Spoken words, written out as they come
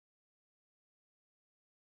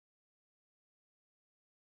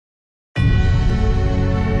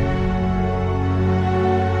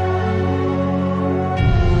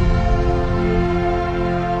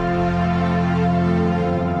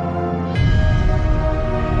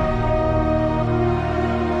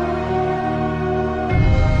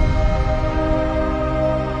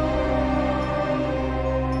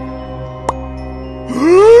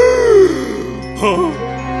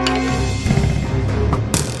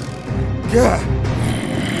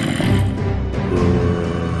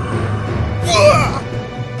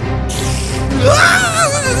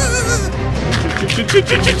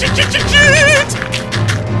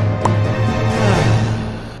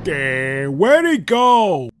Where'd he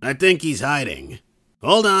go? I think he's hiding.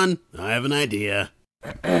 Hold on, I have an idea.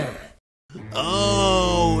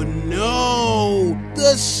 Oh no!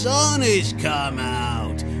 The sun has come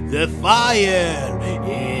out! The fire!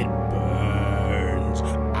 It burns!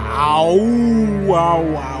 Ow!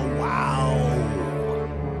 Ow! Ow! Ow!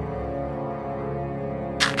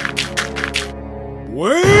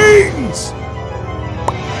 Wings!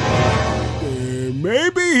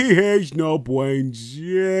 Maybe he has no brains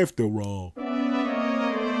after all.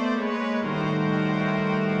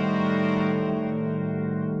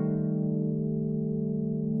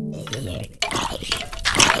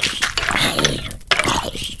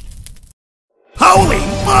 Holy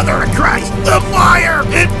Mother of Christ! The fire!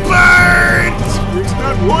 It burns! It's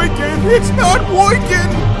not working! It's not working!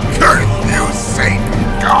 Curse you, Satan,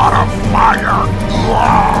 God of fire!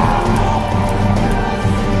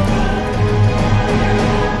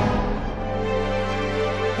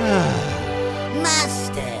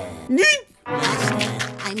 Master!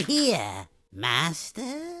 Master, I'm here.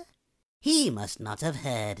 Master? He must not have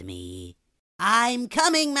heard me. I'm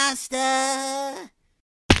coming, Master!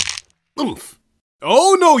 Oomph!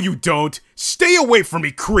 Oh, no, you don't! Stay away from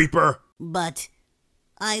me, creeper! But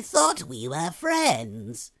I thought we were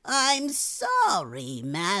friends. I'm sorry,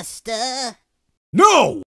 Master.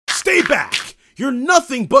 No! Stay back! You're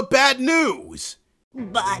nothing but bad news!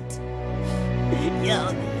 But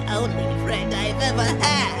you're the only friend I've ever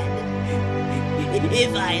had.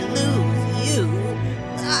 If I lose you,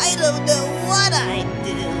 I don't know what I'd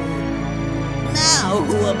do. Now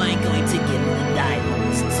who am I going to give the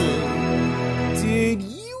diamonds to? Did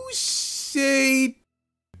you say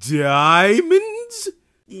diamonds?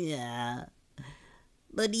 Yeah,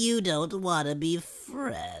 but you don't want to be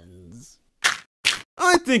friends.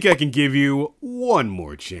 I think I can give you one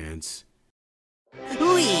more chance.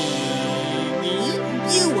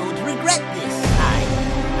 You won't regret this.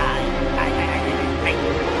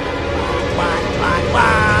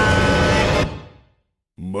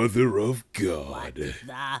 Mother of God.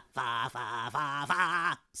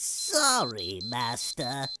 Sorry,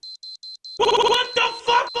 Master. What the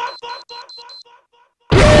fuck?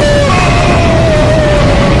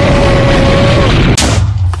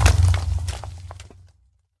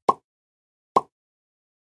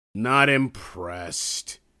 Not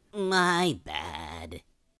impressed. My bad.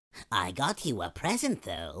 I got you a present,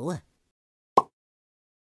 though.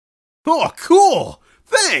 Oh, cool!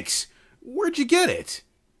 Thanks! Where'd you get it?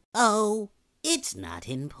 Oh, it's not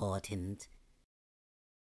important.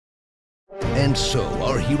 And so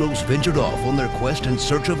our heroes ventured off on their quest in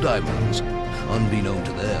search of diamonds. Unbeknown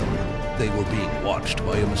to them, they were being watched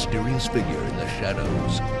by a mysterious figure in the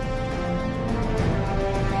shadows.